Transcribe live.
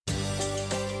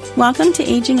Welcome to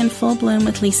Aging in Full Bloom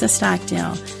with Lisa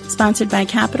Stockdale, sponsored by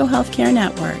Capital Healthcare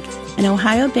Network, an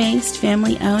Ohio-based,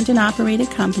 family-owned and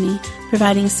operated company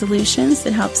providing solutions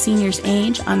that help seniors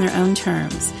age on their own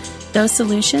terms. Those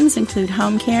solutions include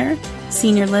home care,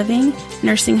 senior living,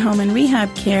 nursing home and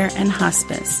rehab care, and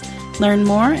hospice. Learn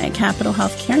more at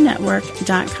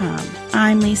capitalhealthcarenetwork.com.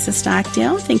 I'm Lisa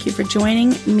Stockdale. Thank you for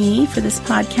joining me for this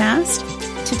podcast.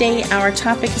 Today, our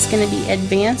topic is going to be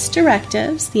advanced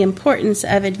directives, the importance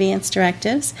of advanced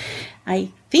directives.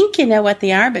 I think you know what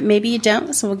they are, but maybe you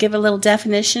don't, so we'll give a little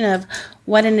definition of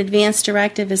what an advanced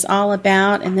directive is all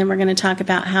about, and then we're going to talk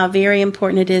about how very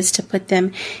important it is to put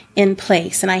them in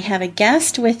place. And I have a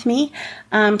guest with me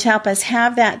to help us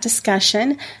have that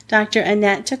discussion, Dr.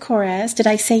 Annette Ticoras. Did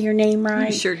I say your name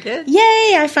right? You sure did.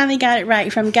 Yay! I finally got it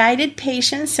right. From Guided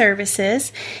Patient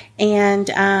Services, and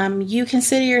you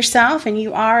consider yourself, and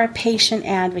you are a patient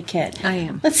advocate. I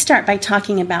am. Let's start by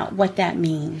talking about what that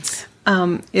means.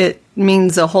 It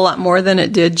means a whole lot more than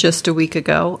it did just a week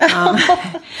ago.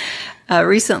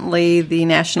 Recently, the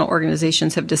national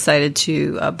organizations have decided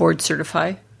to board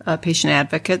certify patient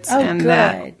advocates, and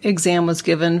that exam was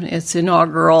given its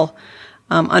inaugural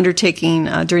undertaking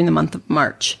during the month of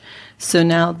March. So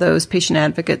now those patient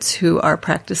advocates who are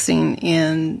practicing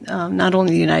in not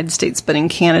only the United States but in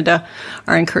Canada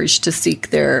are encouraged to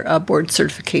seek their board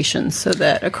certification so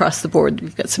that across the board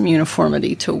we've got some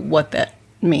uniformity to what that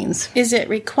means. Is it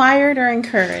required or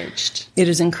encouraged? It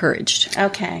is encouraged.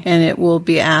 Okay. And it will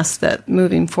be asked that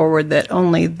moving forward that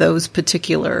only those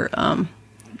particular,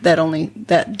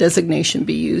 that designation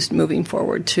be used moving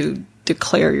forward to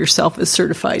declare yourself as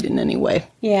certified in any way.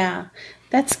 Yeah.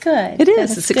 That's good. It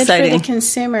is. It's exciting. Good for the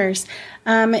consumers.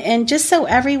 And just so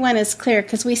everyone is clear,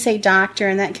 because we say doctor,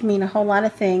 and that can mean a whole lot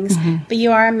of things, but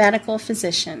you are a medical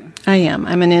physician. I am.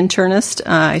 I'm an internist.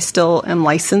 I still am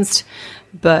licensed,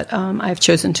 but I've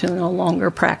chosen to no longer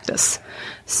practice.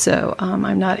 So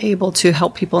I'm not able to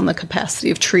help people in the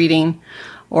capacity of treating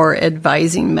or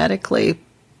advising medically,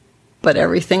 but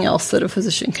everything else that a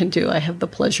physician can do, I have the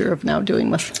pleasure of now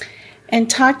doing with. And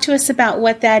talk to us about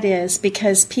what that is,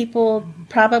 because people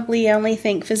probably only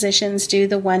think physicians do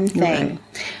the one thing. Right.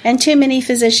 And too many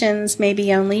physicians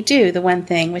maybe only do the one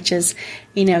thing, which is,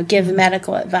 give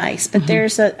medical advice. But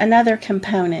there's another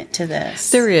component to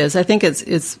this. There is. I think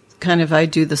it's kind of, I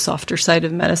do the softer side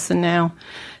of medicine now.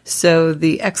 So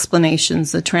the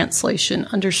explanations, the translation,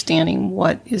 understanding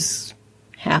what is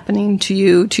happening to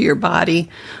you, to your body,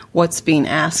 what's being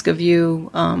asked of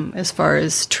you as far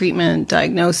as treatment,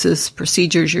 diagnosis,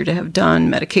 procedures you're to have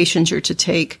done, medications you're to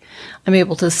take. I'm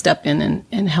able to step in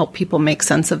and help people make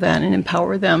sense of that and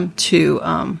empower them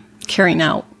to carrying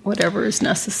out whatever is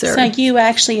necessary. So you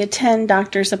actually attend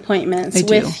doctor's appointments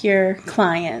with your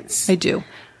clients? I do.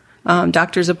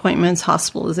 Doctor's appointments,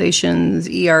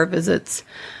 hospitalizations, ER visits.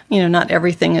 Not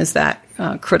everything is that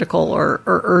critical or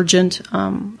urgent.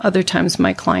 Other times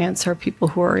my clients are people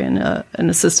who are in an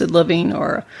assisted living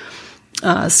or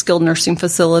a skilled nursing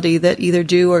facility that either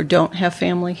do or don't have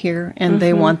family here, and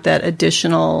they want that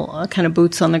additional kind of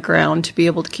boots on the ground to be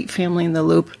able to keep family in the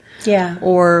loop. Yeah.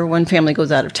 Or when family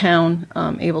goes out of town,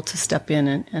 able to step in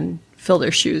and fill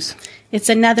their shoes. It's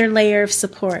another layer of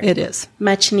support. It is.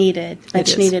 Much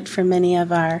needed for many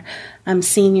of our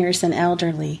seniors and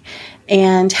elderly.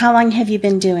 And how long have you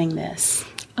been doing this?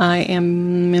 I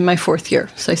am in my 4th year,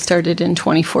 so I started in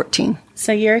 2014.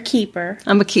 So you're a keeper.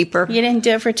 I'm a keeper. You didn't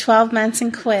do it for 12 months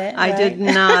and quit, I did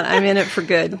not. I'm in it for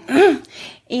good.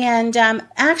 And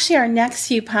actually, our next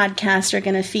few podcasts are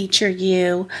going to feature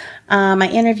you. I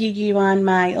interviewed you on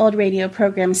my old radio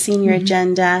program, Senior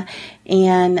Agenda,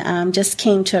 and just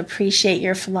came to appreciate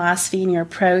your philosophy and your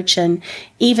approach. And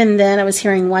even then, I was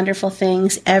hearing wonderful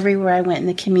things everywhere I went in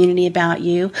the community about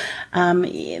you.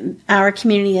 Our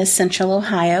community is Central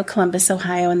Ohio, Columbus,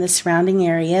 Ohio, and the surrounding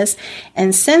areas.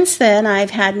 And since then,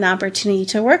 I've had an opportunity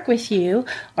to work with you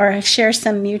or share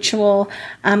some mutual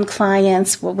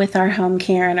clients with our home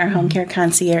care and our home care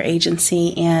concierge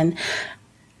agency, and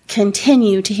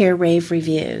continue to hear rave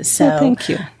reviews. So thank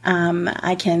you.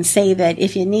 I can say that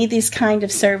if you need these kind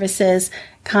of services,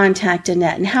 contact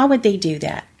Annette. And how would they do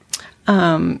that?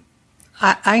 I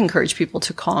encourage people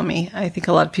to call me. I think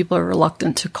a lot of people are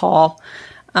reluctant to call.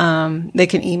 They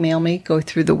can email me, go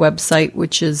through the website,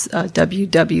 which is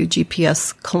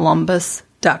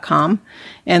www.gpscolumbus.com,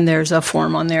 and there's a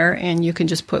form on there, and you can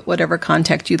just put whatever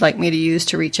contact you'd like me to use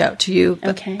to reach out to you.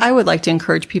 But okay. I would like to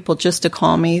encourage people just to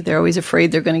call me. They're always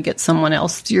afraid they're going to get someone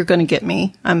else. You're going to get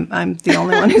me. I'm the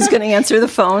only one who's going to answer the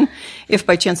phone. If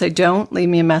by chance I don't, leave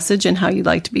me a message and how you'd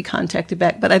like to be contacted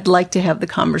back. But I'd like to have the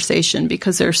conversation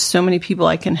because there's so many people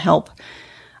I can help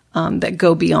that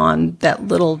go beyond that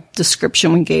little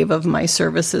description we gave of my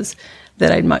services,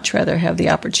 that I'd much rather have the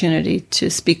opportunity to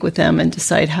speak with them and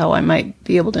decide how I might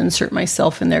be able to insert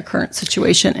myself in their current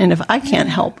situation. And if I can't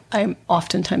help, I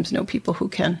oftentimes know people who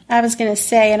can. I was going to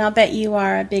say, and I'll bet you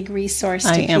are a big resource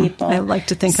to people. I like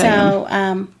to think I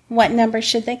am. So what number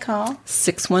should they call?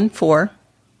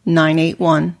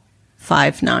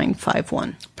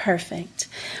 614-981-5951. Perfect.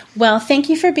 Well, thank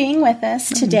you for being with us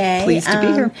today. Pleased to be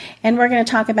here. And we're going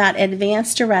to talk about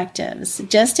advanced directives,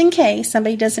 just in case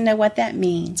somebody doesn't know what that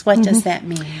means. What does that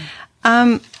mean?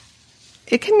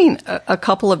 It can mean a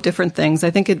couple of different things.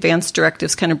 I think advanced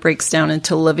directives kind of breaks down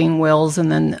into living wills,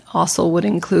 and then also would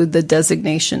include the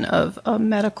designation of a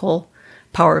medical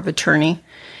power of attorney.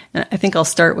 And I think I'll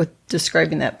start with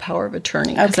describing that power of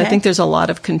attorney, because I think there's a lot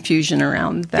of confusion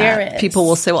around that. There is. People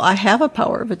will say, well, I have a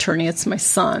power of attorney. It's my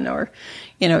son, or,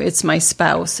 it's my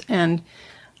spouse. And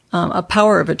a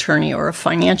power of attorney, or a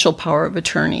financial power of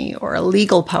attorney, or a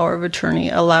legal power of attorney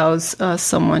allows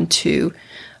someone to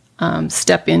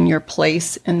step in your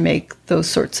place and make those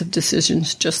sorts of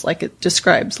decisions, just like it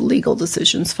describes legal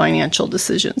decisions, financial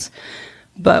decisions.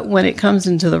 But when it comes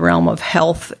into the realm of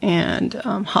health and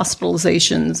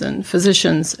hospitalizations and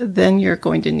physicians, then you're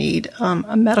going to need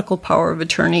a medical power of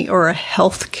attorney or a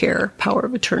health care power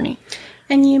of attorney.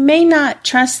 And you may not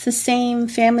trust the same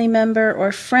family member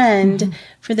or friend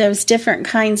for those different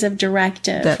kinds of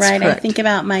directives, That's right? correct. I think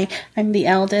about I'm the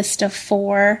eldest of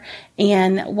 4,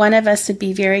 and one of us would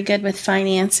be very good with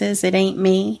finances. It ain't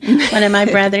me. One of my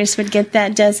brothers would get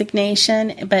that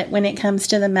designation, but when it comes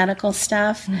to the medical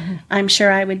stuff, I'm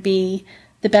sure I would be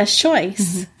the best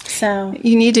choice. So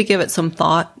you need to give it some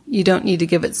thought. You don't need to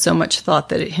give it so much thought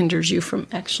that it hinders you from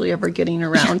actually ever getting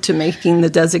around to making the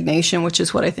designation, which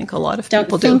is what I think a lot of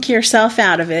people do. Don't think yourself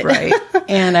out of it. Right.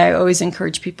 And I always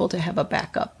encourage people to have a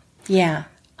backup. Yeah.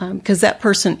 Because that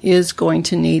person is going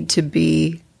to need to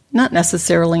be not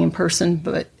necessarily in person,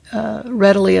 but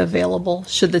readily available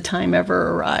should the time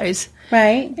ever arise.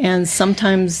 Right. And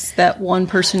sometimes that one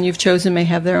person you've chosen may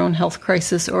have their own health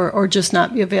crisis or just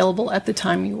not be available at the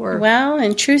time you were. Well,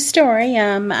 and true story,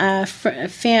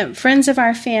 friends of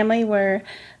our family were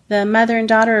the mother and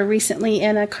daughter were recently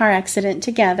in a car accident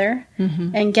together.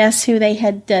 And guess who they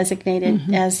had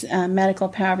designated as medical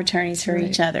power of attorneys for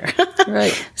each other.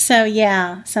 Right. So,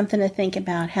 yeah, something to think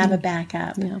about. Have a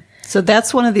backup. Yeah. So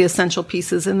that's one of the essential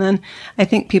pieces. And then I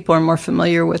think people are more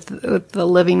familiar with the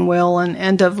living will and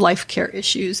end of life care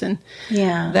issues. And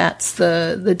that's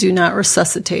the do not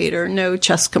resuscitate, or no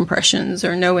chest compressions,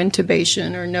 or no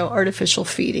intubation, or no artificial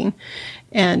feeding.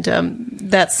 And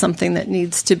that's something that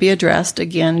needs to be addressed.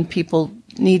 Again, people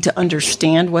need to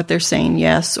understand what they're saying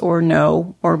yes or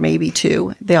no or maybe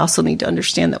to. They also need to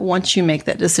understand that once you make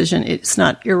that decision, it's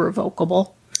not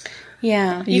irrevocable.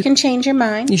 Yeah, you can change your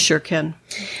mind. You sure can.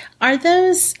 Are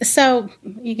those, so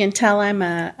you can tell I'm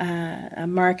a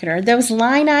marketer, are those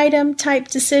line item type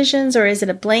decisions, or is it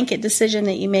a blanket decision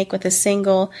that you make with a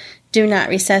single do not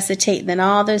resuscitate, and then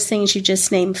all those things you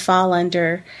just named fall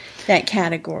under that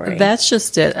category? That's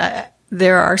just it.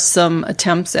 There are some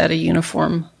attempts at a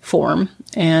uniform form,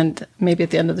 and maybe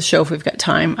at the end of the show, if we've got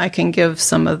time, I can give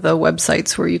some of the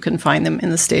websites where you can find them in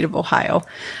the state of Ohio.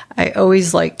 I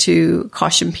always like to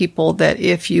caution people that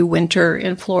if you winter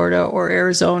in Florida or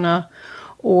Arizona,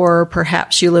 or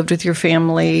perhaps you lived with your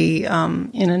family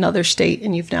in another state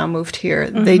and you've now moved here,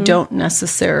 they don't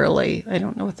necessarily, I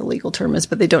don't know what the legal term is,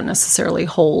 but they don't necessarily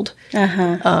hold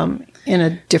in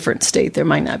a different state. There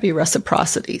might not be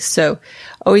reciprocity. So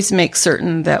always make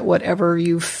certain that whatever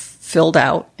you've filled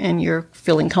out and you're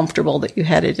feeling comfortable that you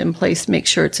had it in place, make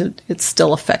sure it's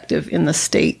still effective in the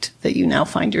state that you now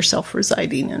find yourself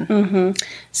residing in.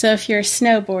 So if you're a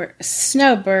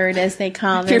snowbird, as they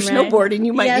call them, if you're snowboarding,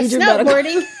 you might need your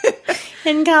snowboarding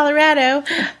in Colorado.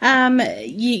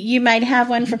 You might have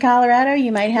one for Colorado.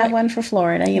 You might have one for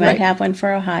Florida. You might have one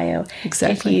for Ohio.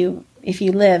 Exactly. If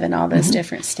you live in all those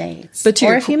different states, but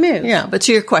or if you move. Yeah, but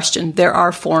to your question, there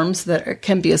are forms that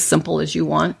can be as simple as you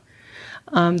want.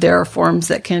 There are forms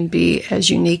that can be as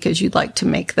unique as you'd like to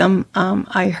make them.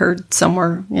 I heard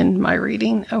somewhere in my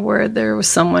reading where there was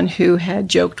someone who had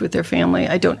joked with their family,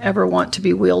 I don't ever want to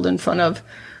be wheeled in front of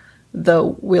the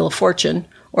Wheel of Fortune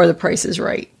or The Price is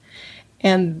Right.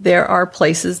 And there are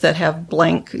places that have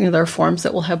blank, there are forms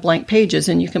that will have blank pages,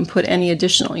 and you can put any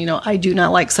additional, I do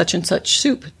not like such and such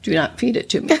soup. Do not feed it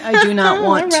to me. I do not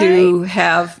want to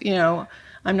have,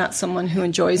 I'm not someone who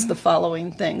enjoys the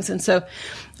following things. And so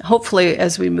hopefully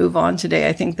as we move on today,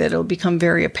 I think that it'll become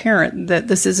very apparent that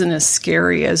this isn't as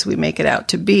scary as we make it out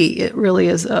to be. It really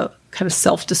is a kind of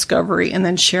self-discovery, and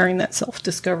then sharing that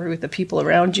self-discovery with the people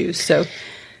around you. So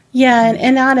Yeah,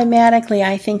 and automatically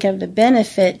I think of the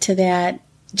benefit to that.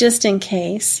 Just in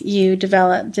case you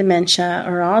develop dementia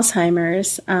or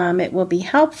Alzheimer's, it will be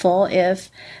helpful if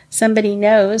somebody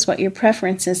knows what your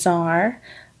preferences are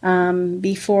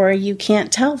before you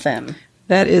can't tell them.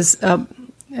 That is,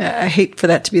 I hate for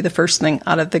that to be the first thing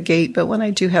out of the gate, but when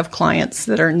I do have clients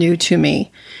that are new to me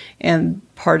and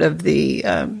part of the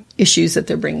issues that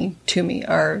they're bringing to me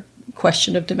are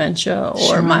question of dementia or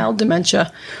Sure. mild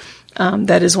dementia,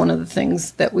 that is one of the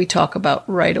things that we talk about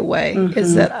right away,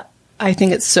 is that I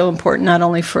think it's so important not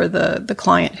only for the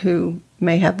client who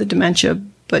may have the dementia,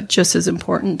 but just as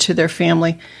important to their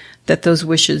family that those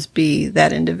wishes be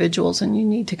that individual's. And you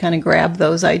need to kind of grab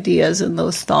those ideas and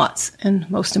those thoughts. And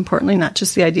most importantly, not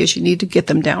just the ideas, you need to get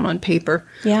them down on paper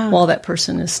while that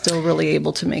person is still really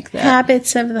able to make that.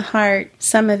 Habits of the heart,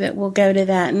 some of it will go to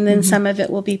that, and then some of it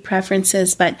will be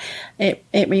preferences. But it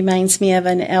reminds me of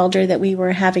an elder that we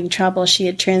were having trouble. She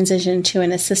had transitioned to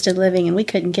an assisted living, and we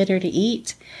couldn't get her to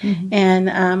eat.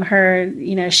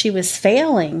 And she was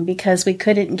failing because we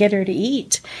couldn't get her to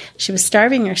eat. She was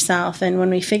starving herself. And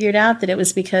when we figured out that it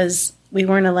was because we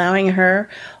weren't allowing her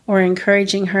or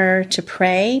encouraging her to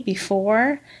pray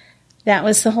before, that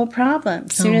was the whole problem.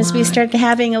 As soon as we started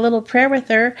having a little prayer with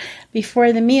her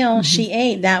before the meal, she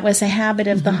ate. That was a habit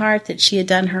of the heart that she had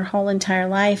done her whole entire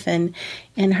life. And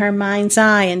in her mind's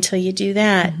eye, until you do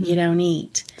that, you don't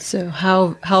eat. So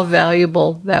how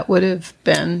valuable that would have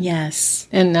been. Yes.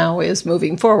 And now is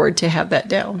moving forward to have that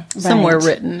down somewhere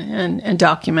written and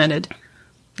documented.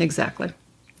 Exactly.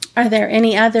 Are there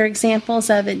any other examples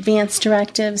of advanced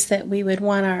directives that we would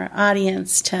want our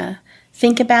audience to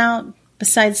think about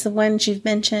besides the ones you've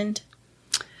mentioned?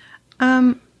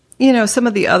 Some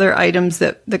of the other items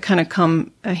that kind of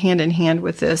come hand in hand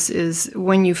with this is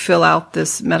when you fill out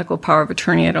this medical power of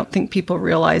attorney, I don't think people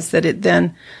realize that it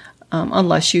then,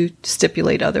 unless you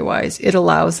stipulate otherwise, it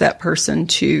allows that person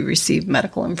to receive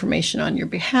medical information on your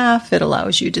behalf. It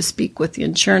allows you to speak with the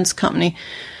insurance company.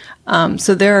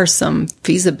 So there are some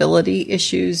feasibility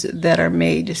issues that are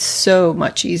made so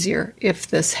much easier if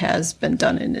this has been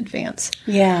done in advance.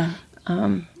 Yeah,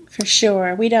 for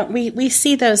sure. We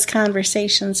see those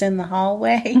conversations in the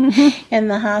hallway, in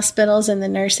the hospitals and the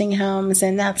nursing homes,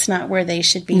 and that's not where they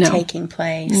should be taking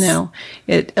place. No,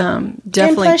 it definitely.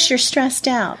 And plus, you're stressed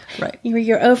out. Right.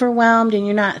 You're overwhelmed, and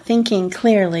you're not thinking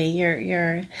clearly.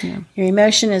 Your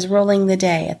emotion is rolling the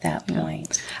day at that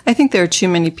point. I think there are too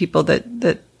many people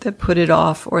that put it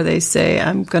off, or they say,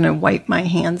 I'm going to wipe my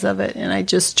hands of it. And I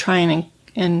just try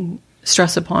and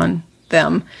stress upon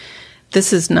them,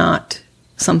 this is not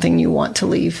something you want to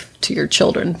leave to your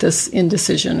children, this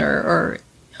indecision or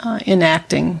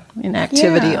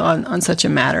inactivity on such a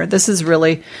matter. This is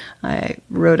really, I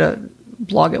wrote a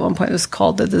blog at one point, it was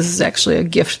called that this is actually a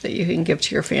gift that you can give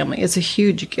to your family. It's a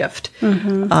huge gift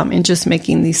in just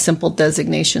making these simple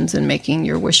designations and making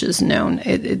your wishes known.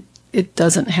 It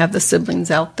doesn't have the siblings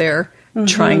out there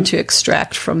trying to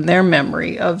extract from their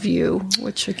memory of you,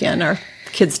 which again, our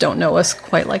kids don't know us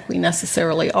quite like we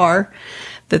necessarily are,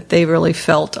 that they really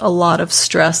felt a lot of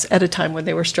stress at a time when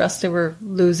they were stressed. They were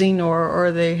losing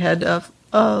or they had a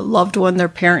loved one, their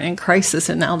parent in crisis,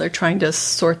 and now they're trying to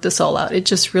sort this all out. It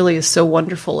just really is so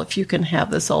wonderful if you can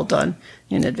have this all done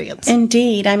in advance.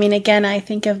 Indeed. I mean, again, I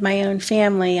think of my own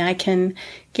family. I can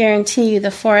guarantee you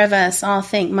the four of us all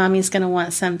think Mommy's going to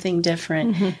want something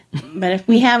different. But if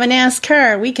we haven't asked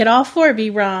her, we could all four be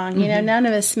wrong. None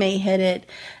of us may hit it.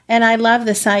 And I love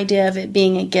this idea of it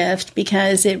being a gift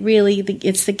because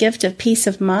it's the gift of peace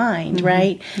of mind,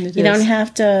 right? You don't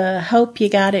have to hope you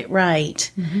got it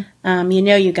right. You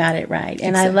know you got it right.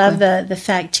 And I love the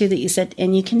fact, too, that you said,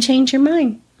 and you can change your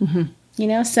mind.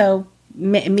 So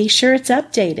be sure it's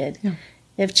updated. Yeah.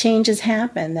 If changes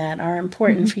happen that are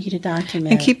important for you to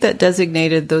document. And keep that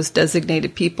those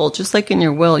designated people, just like in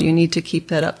your will, you need to keep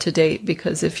that up to date,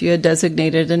 because if you had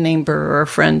designated a neighbor or a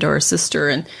friend or a sister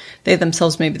and they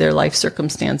themselves, maybe their life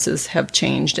circumstances have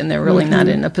changed and they're really not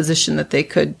in a position that they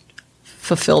could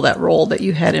fulfill that role that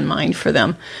you had in mind for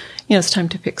them, it's time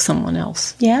to pick someone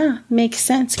else. Yeah, makes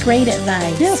sense. Great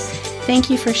advice. Yes.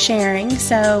 Thank you for sharing.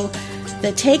 So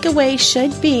the takeaway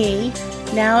should be,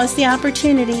 now is the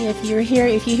opportunity. If you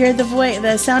hear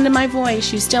the sound of my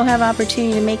voice, you still have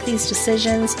opportunity to make these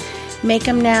decisions. Make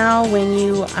them now when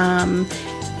you,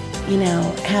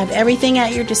 have everything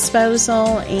at your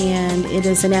disposal, and it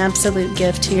is an absolute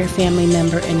gift to your family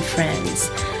member and friends.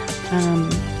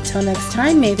 Till next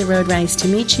time, may the road rise to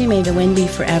meet you. May the wind be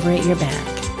forever at your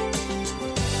back.